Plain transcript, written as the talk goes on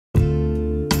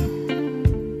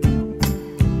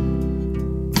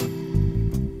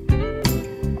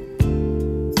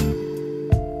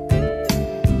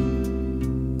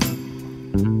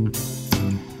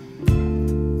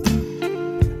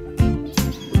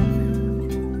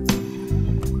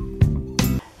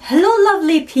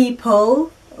Lovely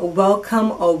people,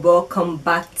 welcome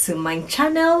back to my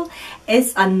channel.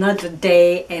 It's another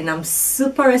day and I'm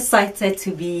super excited to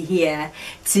be here.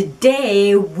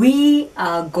 Today we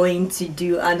are going to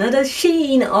do another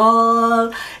Shein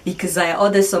haul because I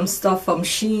ordered some stuff from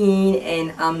Shein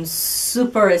and I'm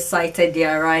super excited they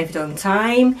arrived on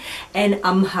time and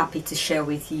I'm happy to share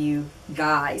with you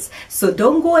guys. So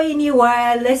don't go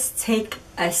anywhere. Let's take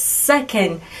a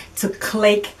second to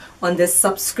click on the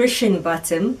subscription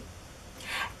button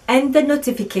and the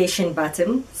notification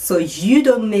button so you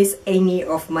don't miss any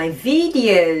of my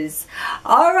videos.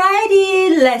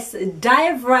 Alrighty, let's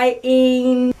dive right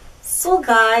in. So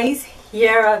guys,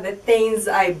 here are the things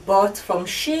I bought from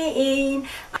Shein.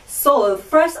 So the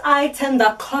first item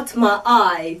that caught my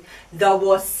eye that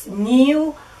was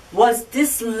new was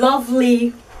this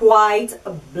lovely white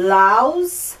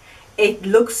blouse. It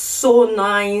looks so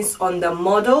nice on the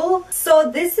model. So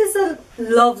this is a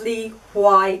lovely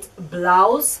white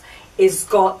blouse. It's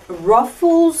got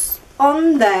ruffles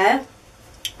on there,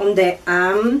 on the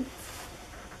arm,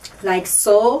 like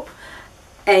so,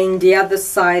 and the other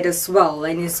side as well,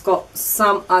 and it's got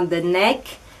some on the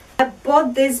neck. I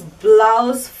bought this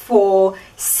blouse for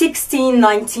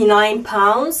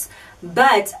 £16.99,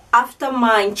 but after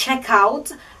my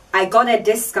checkout I got a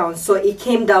discount, so it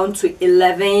came down to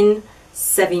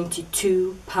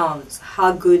 £11.72.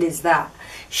 How good is that?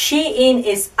 Shein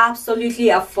is absolutely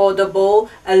affordable.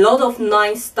 A lot of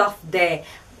nice stuff there.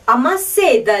 I must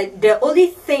say that the only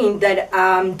thing that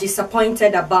I'm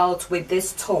disappointed about with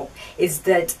this top is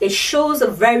that it shows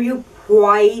very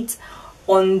white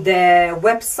on the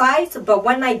website, but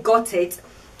when I got it,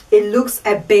 it looks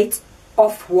a bit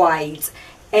off-white.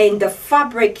 And the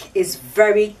fabric is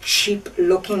very cheap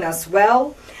looking as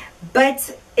well,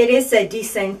 but it is a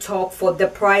decent top for the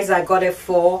price I got it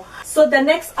for. So the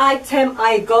next item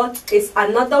I got is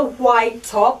another white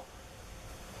top.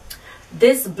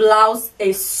 This blouse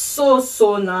is so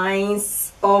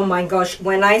nice. Oh my gosh,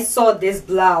 when I saw this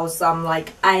blouse I'm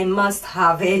like, I must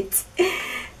have it.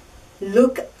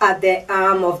 Look at the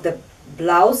arm of the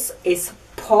blouse. It's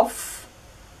puff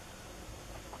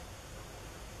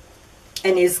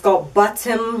and it's got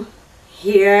bottom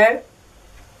here.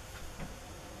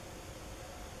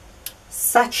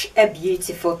 Such a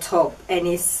beautiful top and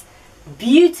it's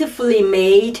beautifully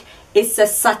made. It's a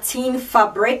satin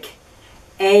fabric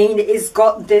and it's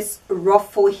got this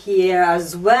ruffle here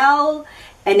as well,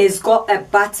 and it's got a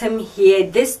bottom here.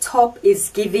 This top is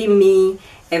giving me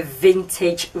a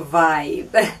vintage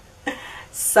vibe.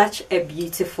 Such a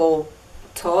beautiful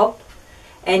top,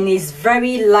 and it's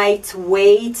very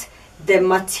lightweight. The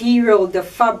material, the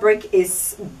fabric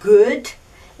is good.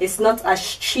 It's not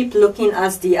as cheap looking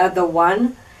as the other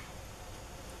one.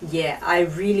 Yeah, I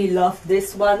really love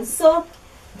this one. So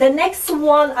the next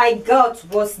one I got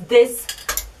was this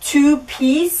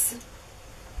two-piece.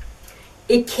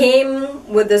 It came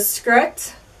with a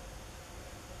skirt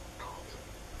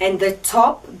and the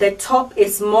top. The top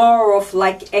is more of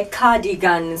like a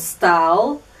cardigan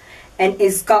style, and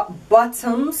it's got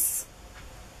bottoms.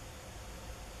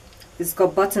 It's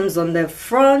got buttons on the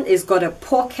front. It's got a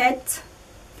pocket.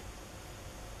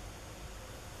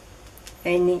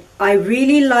 And I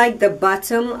really like the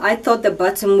bottom. I thought the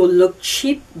bottom would look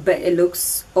cheap, but it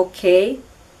looks okay.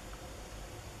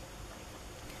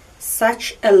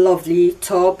 Such a lovely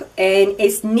top, and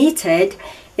it's knitted.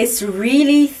 It's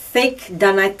really thick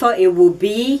than I thought it would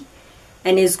be,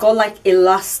 and it's got like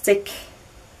elastic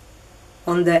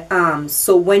on the arms.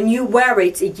 So when you wear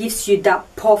it, it gives you that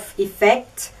puff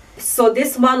effect. So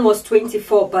this one was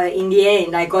 24, but in the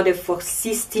end I got it for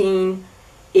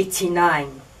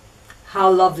 $16.89. How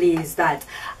lovely is that?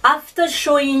 After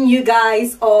showing you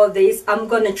guys all this, I'm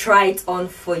gonna try it on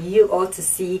for you all to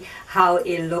see how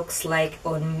it looks like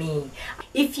on me.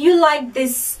 If you like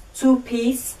this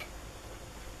two-piece,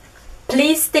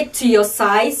 please stick to your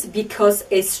size because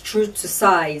it's true to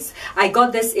size. I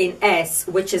got this in S,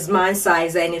 which is my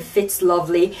size, and it fits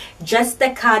lovely. Just the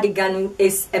cardigan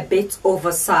is a bit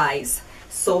oversized,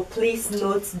 so please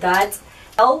note that.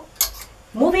 Well,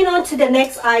 moving on to the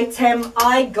next item,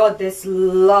 I got this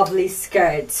lovely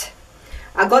skirt.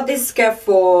 I got this skirt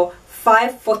for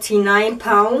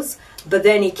 £5.49, but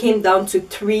then it came down to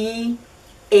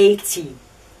 £3.80.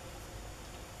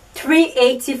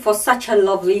 $3.80 for such a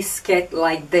lovely skirt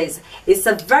like this. It's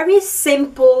a very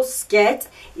simple skirt,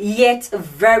 yet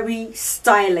very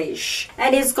stylish,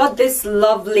 and it's got this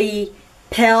lovely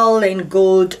pearl and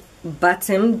gold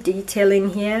bottom detailing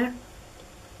here.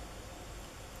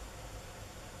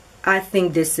 I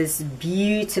think this is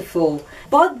beautiful.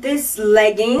 Bought these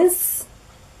leggings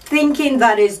thinking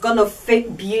that it's gonna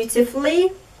fit beautifully,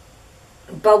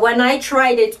 but when I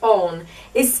tried it on,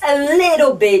 it's a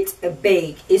little bit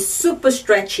big. It's super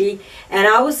stretchy, and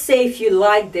I would say if you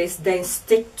like this, then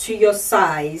stick to your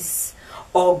size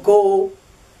or go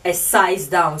a size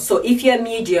down. So if you're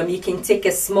medium, you can take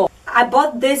a small. I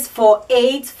bought this for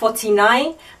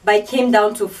 $8.49, but it came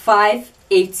down to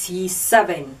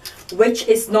 $5.87, which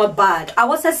is not bad. I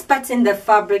was expecting the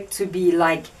fabric to be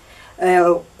like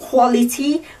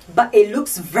quality, but it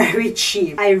looks very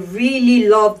cheap. I really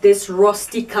love this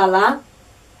rusty color.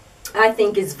 I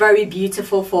think it's very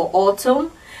beautiful for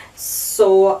autumn,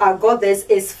 so I got this.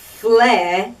 It's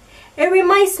flare. It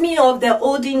reminds me of the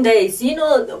olden days, you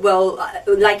know. Well,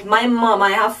 like my mom,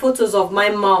 I have photos of my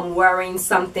mom wearing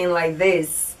something like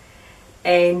this,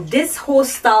 and this whole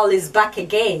style is back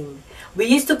again. We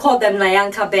used to call them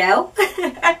Nyanka Bell.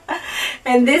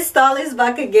 And this style is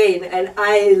back again, and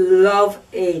I love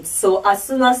it. So as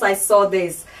soon as I saw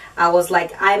this, I was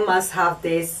like, I must have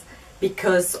this,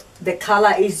 because the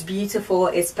color is beautiful.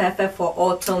 It's perfect for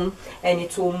autumn, and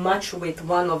it will match with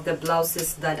one of the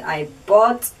blouses that I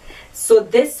bought. So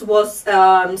this was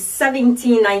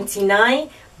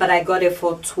 £17.99, but I got it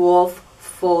for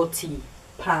 £12.40.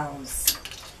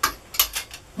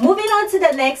 Moving on to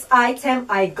the next item,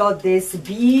 I got this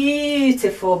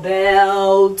beautiful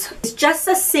belt. It's just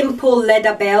a simple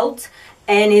leather belt,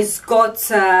 and it's got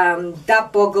that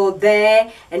buckle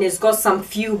there, and it's got some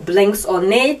few blinks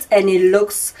on it, and it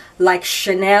looks like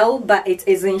Chanel, but it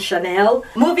isn't Chanel.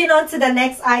 Moving on to the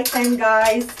next item,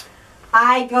 guys,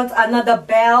 I got another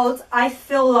belt. I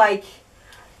feel like,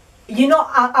 you know,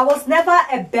 I was never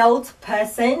a belt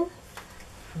person,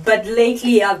 but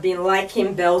lately I've been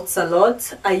liking belts a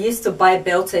lot. I used to buy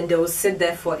belts and they will sit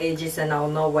there for ages and I'll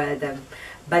not wear them,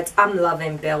 but I'm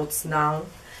loving belts now.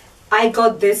 I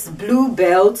got this blue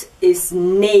belt. It's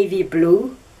navy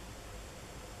blue.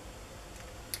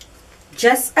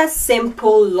 Just a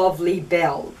simple lovely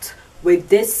belt with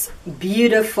this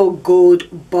beautiful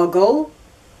gold buckle.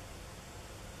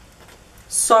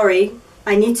 Sorry,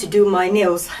 I need to do my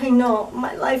nails. I know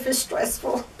my life is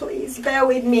stressful. Please bear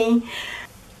with me.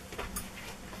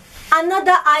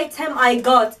 Another item I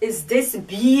got is this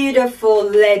beautiful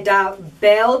leather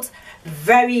belt.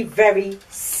 Very, very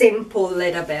simple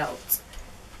leather belt.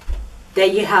 There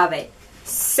you have it.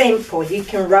 Simple. You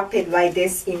can wrap it like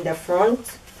this in the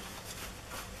front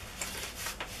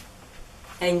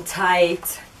and tie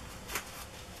it.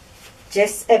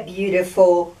 Just a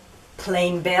beautiful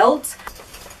plain belt.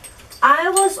 I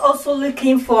was also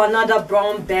looking for another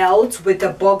brown belt with a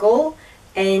buckle,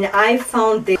 and I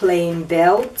found the plain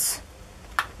belt,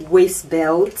 waist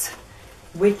belt,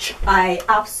 which I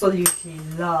absolutely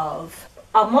love.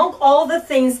 Among all the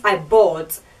things I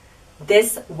bought,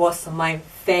 this was my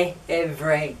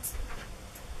favorite.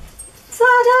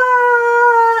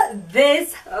 Ta-da!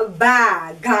 This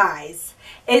bag, guys,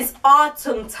 it's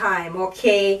autumn time,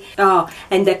 okay? Oh,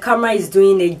 and the camera is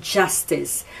doing it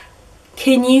justice.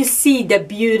 Can you see the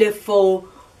beautiful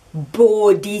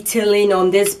bow detailing on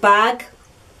this bag?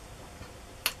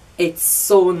 It's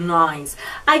so nice.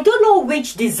 I don't know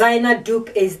which designer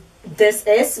dupe this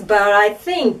is, but I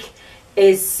think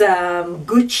it's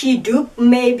Gucci dupe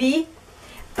maybe.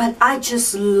 But I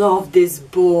just love this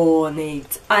bow on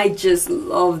it. I just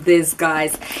love this,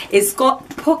 guys. It's got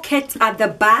pocket at the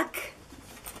back.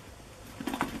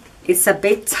 It's a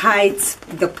bit tight,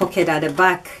 the pocket at the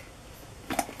back.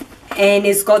 And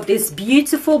it's got this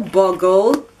beautiful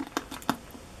buckle,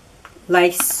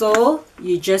 like so.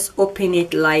 You just open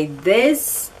it like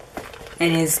this,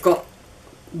 and it's got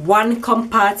one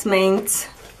compartment,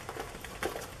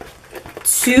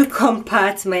 two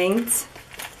compartments,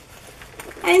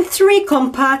 and three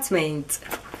compartments.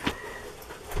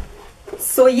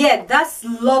 So yeah, that's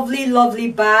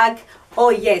lovely bag. Oh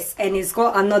yes, and it's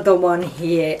got another one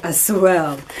here as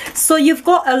well. So you've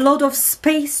got a lot of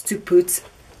space to put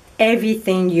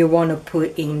everything you want to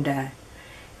put in there.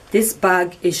 This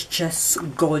bag is just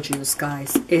gorgeous,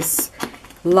 guys. It's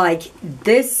like,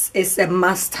 this is a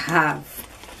must-have.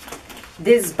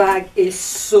 This bag is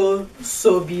so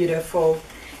beautiful.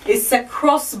 It's a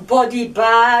crossbody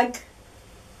bag,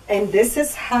 and this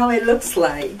is how it looks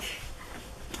like.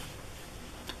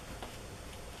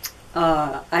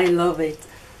 I love it.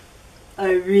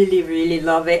 I really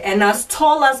love it. And as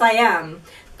tall as I am,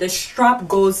 the strap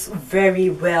goes very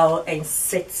well and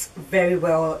sits very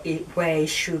well where it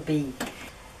should be.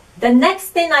 The next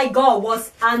thing I got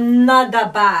was another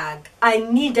bag. I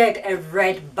needed a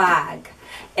red bag,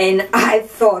 and I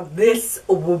thought this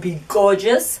would be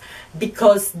gorgeous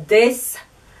because this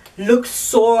looks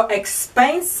so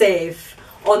expensive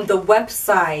on the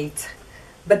website.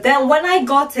 But then when I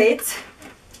got it,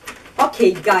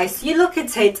 Okay guys, you look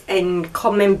at it and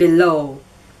comment below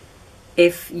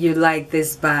if you like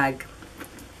this bag.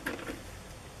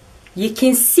 You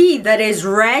can see that it's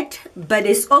red, but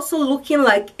it's also looking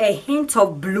like a hint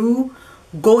of blue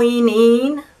going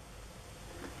in.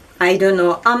 I don't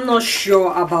know, I'm not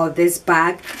sure about this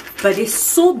bag, but it's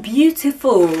so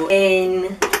beautiful.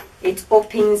 And it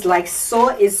opens like so.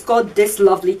 It's got this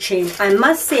lovely chain. I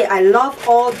must say, I love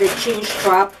all the chain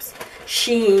straps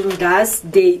Shein does.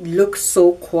 They look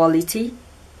so quality,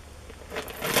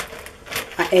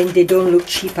 and they don't look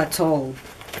cheap at all.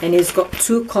 And it's got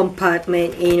 2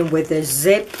 compartments in with a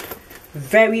zip.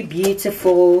 Very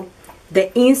beautiful.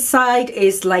 The inside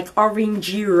is like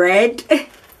orangey red.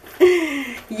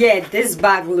 Yeah, this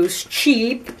bag looks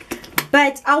cheap,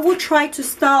 but I will try to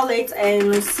style it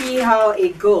and see how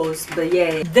it goes. But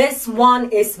yeah, this one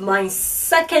is my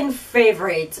second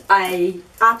favorite. I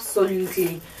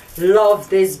absolutely love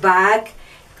this bag.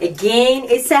 Again,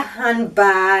 it's a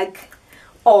handbag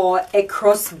or a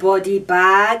crossbody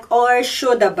bag or a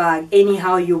shoulder bag,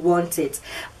 anyhow you want it.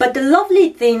 But the lovely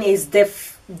thing is the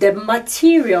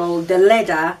material, the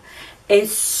leather,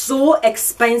 is so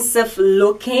expensive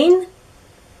looking.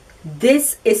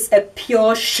 This is a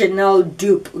pure Chanel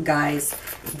dupe, guys.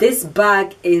 This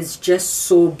bag is just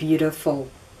so beautiful,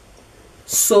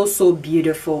 so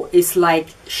beautiful. It's like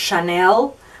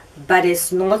Chanel, but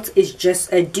it's not. It's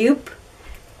just a dupe.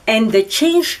 And the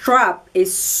chain strap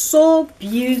is so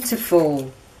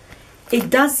beautiful. It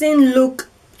doesn't look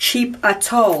cheap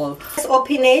at all. Let's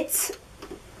open it.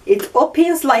 It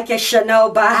opens like a Chanel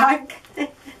bag.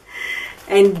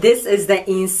 And this is the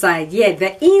inside. Yeah,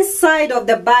 the inside of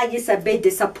the bag is a bit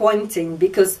disappointing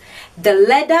because the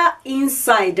leather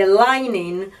inside, the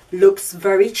lining, looks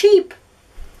very cheap.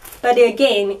 But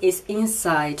again, it's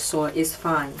inside, so it's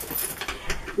fine.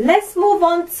 Let's move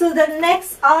on to the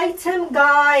next item,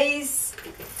 guys.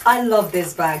 I love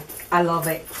this bag. I love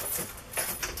it.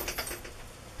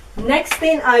 Next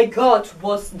thing I got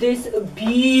was this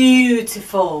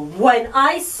beautiful. When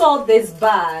I saw this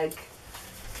bag,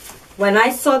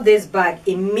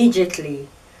 immediately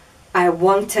I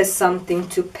wanted something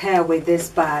to pair with this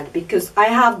bag because I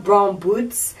have brown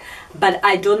boots, but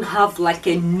I don't have like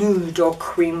a nude or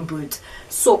cream boot.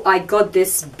 So I got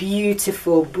this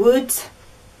beautiful boot.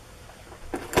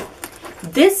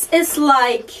 This is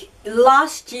like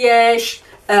last year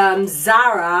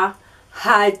Zara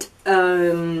had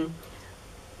a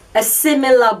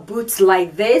similar boot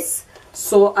like this,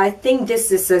 so I think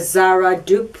this is a Zara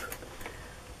dupe.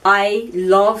 I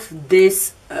love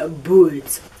this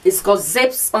boot. It's got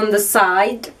zips on the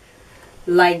side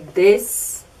like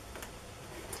this,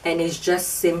 and it's just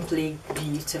simply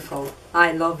beautiful.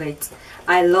 I love it.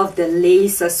 I love the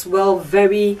lace as well.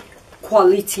 Very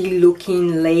quality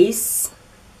looking lace.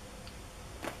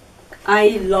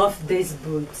 I love these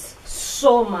boots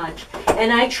so much,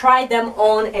 and I tried them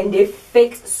on and they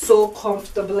fit so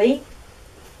comfortably.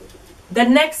 The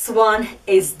next one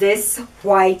is this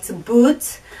white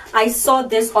boot. I saw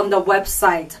this on the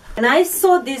website and I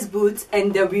saw this boot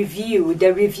and the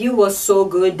review was so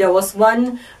good. There was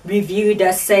one review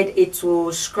that said it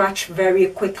will scratch very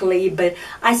quickly, but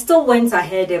I still went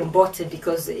ahead and bought it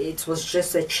because it was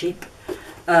just a cheap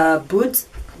boot.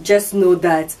 Just know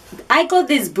that I got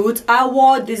this boot. I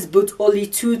wore this boot only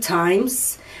 2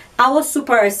 times. I was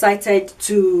super excited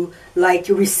to like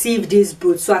receive these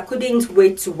boots, so I couldn't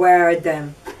wait to wear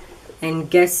them. And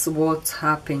guess what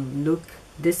happened? Look,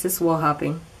 this is what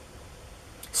happened.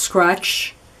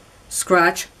 Scratch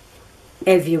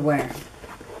everywhere.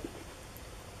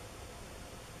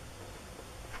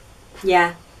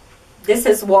 Yeah, this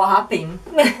is what happened.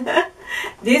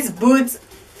 These boots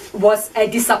was a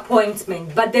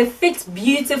disappointment, but they fit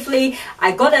beautifully.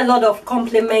 I got a lot of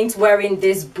compliments wearing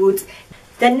this boot.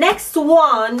 The next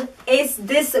one is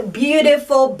this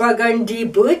beautiful burgundy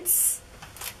boots.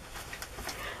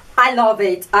 I love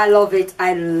it. I love it.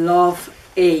 I love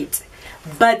it.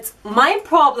 But my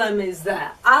problem is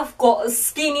that I've got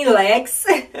skinny legs.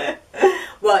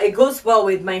 Well, it goes well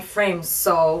with my frame,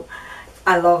 so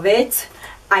I love it.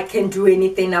 I can do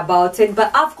anything about it, but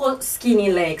I've got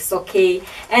skinny legs, okay?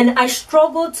 And I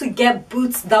struggle to get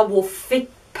boots that will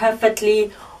fit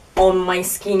perfectly on my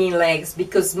skinny legs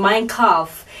because my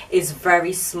calf is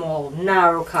very small,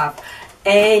 narrow calf.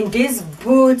 And these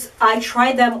boots, I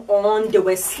tried them on, they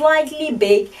were slightly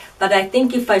big, but I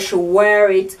think if I should wear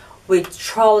it with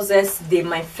trousers, they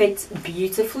might fit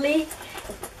beautifully.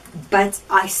 But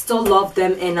I still love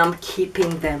them and I'm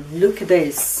keeping them. Look at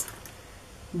this.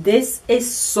 This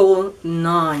is so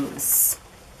nice.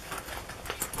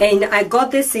 And I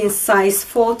got this in size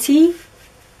 40.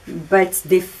 but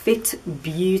they fit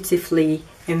beautifully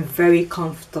and very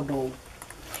comfortable.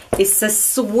 It's a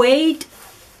suede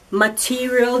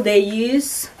material they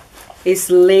use. It's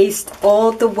laced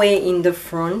all the way in the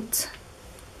front,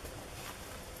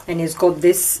 and it's got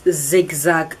this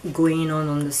zigzag going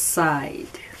on the side.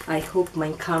 I hope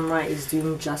my camera is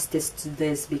doing justice to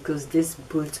this because this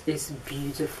boot is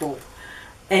beautiful,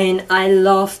 and I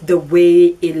love the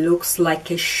way it looks like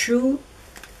a shoe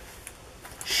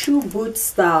boot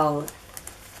style,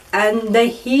 and the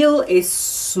heel is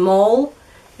small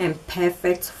and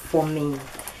perfect for me.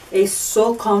 It's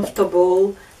so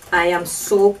comfortable. I am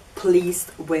so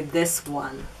pleased with this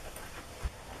one.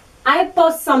 I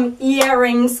bought some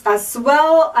earrings as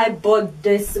well. I bought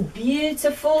this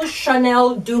beautiful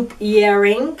Chanel dupe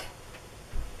earring.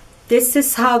 This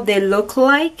is how they look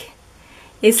like.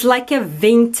 It's like a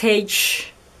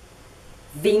vintage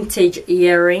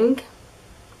earring.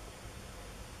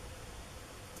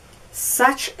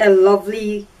 Such a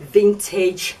lovely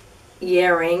vintage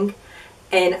earring,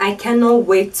 and I cannot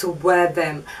wait to wear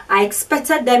them. I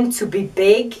expected them to be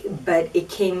big, but it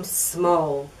came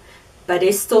small, but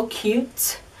it's still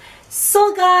cute.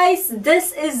 So guys,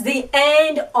 this is the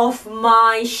end of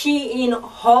my Shein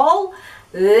haul.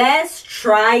 Let's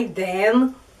try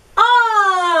them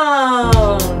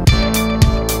on.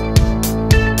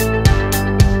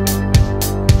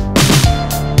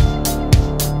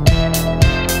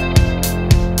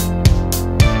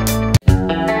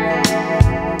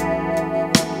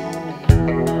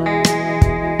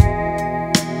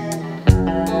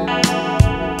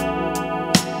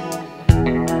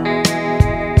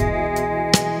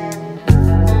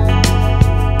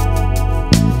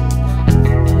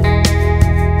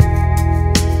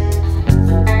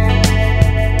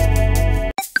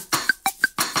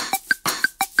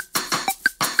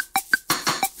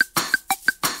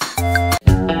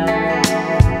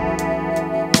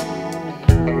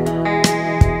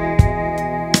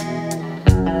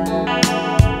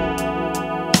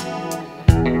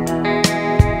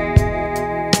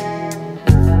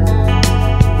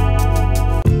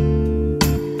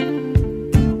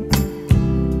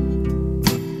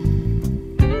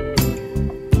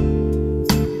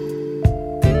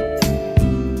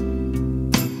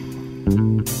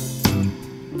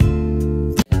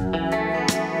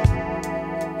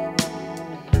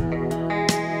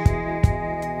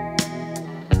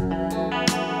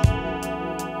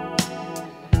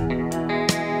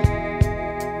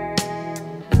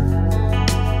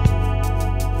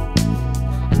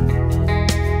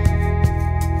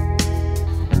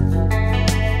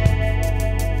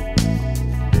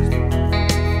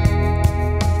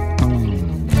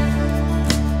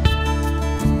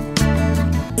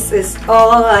 This is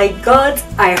all I got.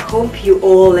 I hope you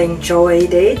all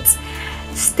enjoyed it.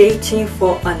 Stay tuned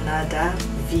for another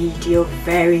video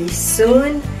very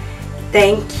soon.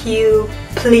 Thank you.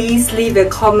 Please leave a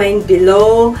comment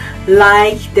below,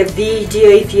 like the video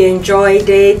if you enjoyed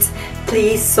it.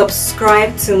 Please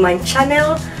subscribe to my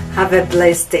channel. Have a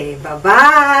blessed day. Bye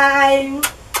bye.